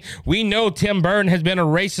are saying, we know Tim Burton has been a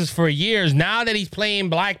racist for years. Now that he's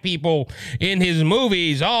playing black people in his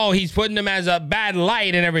movies, he's putting them as a bad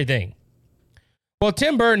light and everything. Well,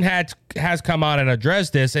 Tim Burton has come out and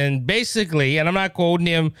addressed this, and basically, and I'm not quoting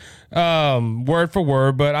him word for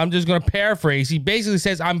word, but I'm just going to paraphrase. He basically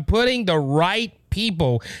says, I'm putting the right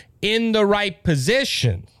people in the right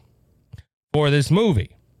position for this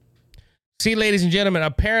movie. See, ladies and gentlemen,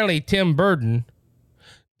 apparently Tim Burton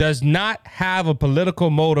does not have a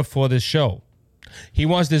political motive for this show. He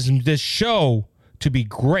wants this show to be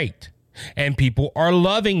great. And people are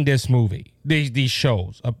loving this movie, these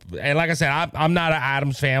shows. And like I said, I'm not an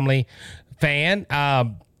Addams Family fan.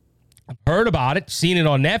 I've heard about it, seen it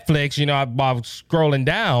on Netflix, I was scrolling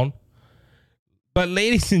down. But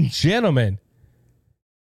ladies and gentlemen,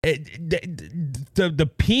 the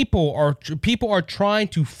people are trying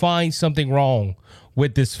to find something wrong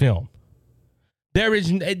with this film. There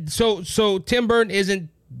is so Tim Burton isn't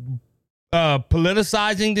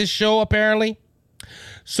politicizing this show, apparently.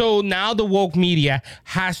 So now the woke media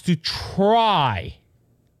has to try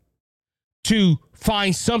to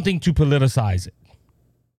find something to politicize it.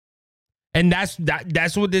 And that's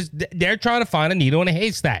what they're trying to find, a needle in a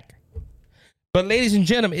haystack. But ladies and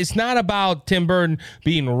gentlemen, it's not about Tim Burton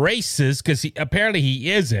being racist, because apparently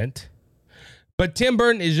he isn't. But Tim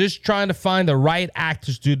Burton is just trying to find the right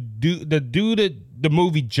actors to do the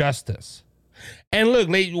movie justice. And look,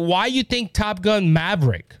 why you think Top Gun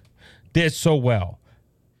Maverick did so well?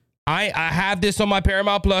 I have this on my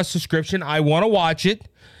Paramount Plus subscription. I want to watch it,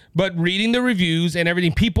 but reading the reviews and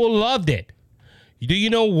everything, people loved it. Do you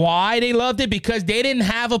know why they loved it? Because they didn't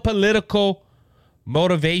have a political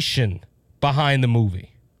motivation behind the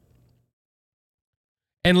movie.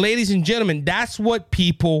 And ladies and gentlemen, that's what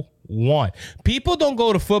people want. People don't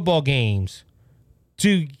go to football games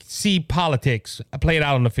to see politics played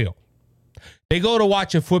out on the field. They go to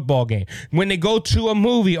watch a football game. When they go to a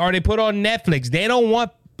movie or they put on Netflix, they don't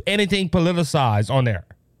want anything politicized on there.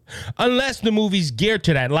 Unless the movie's geared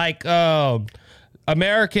to that. Like I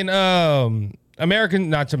think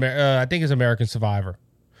it's American Survivor.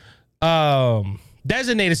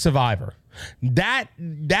 Designated Survivor. That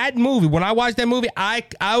movie, when I watched that movie,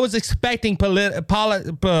 I was expecting a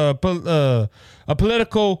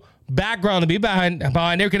political background to be behind there,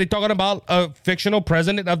 because they're talking about a fictional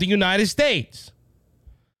president of the United States.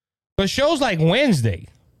 But shows like Wednesday,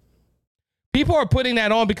 people are putting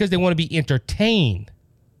that on because they want to be entertained.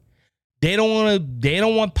 They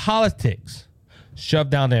don't want politics shoved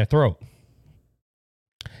down their throat.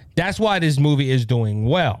 That's why this movie is doing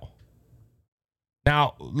well.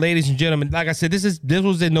 Now, ladies and gentlemen, like I said, this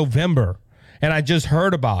was in November, and I just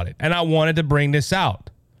heard about it, and I wanted to bring this out.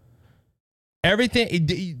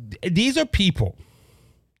 These are people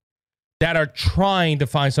that are trying to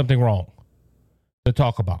find something wrong to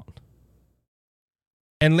talk about.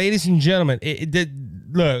 And ladies and gentlemen, it's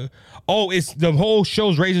the whole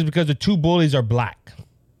show's racist because the two bullies are black.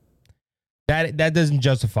 That doesn't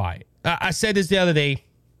justify it. I said this the other day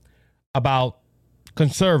about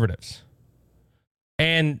conservatives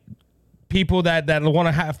and people that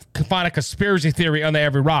want to find a conspiracy theory under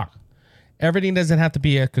every rock. Everything doesn't have to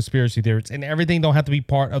be a conspiracy theory, and everything don't have to be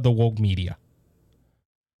part of the woke media.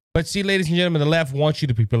 But see, ladies and gentlemen, the left wants you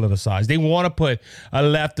to be politicized. They want to put a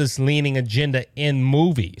leftist-leaning agenda in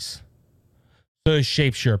movies, so it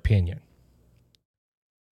shapes your opinion.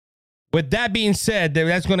 With that being said,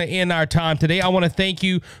 that's going to end our time today. I want to thank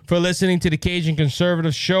you for listening to the Cajun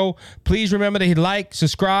Conservative Show. Please remember to like,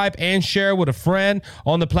 subscribe, and share with a friend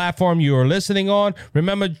on the platform you are listening on.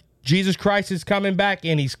 Remember, Jesus Christ is coming back,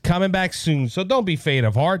 and he's coming back soon. So don't be faint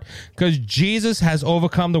of heart, because Jesus has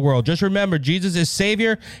overcome the world. Just remember, Jesus is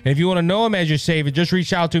Savior. And if you want to know him as your Savior, just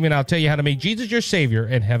reach out to me, and I'll tell you how to make Jesus your Savior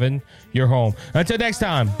and heaven your home. Until next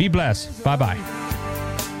time, be blessed. Bye-bye.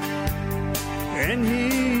 And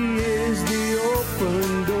he is the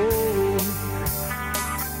open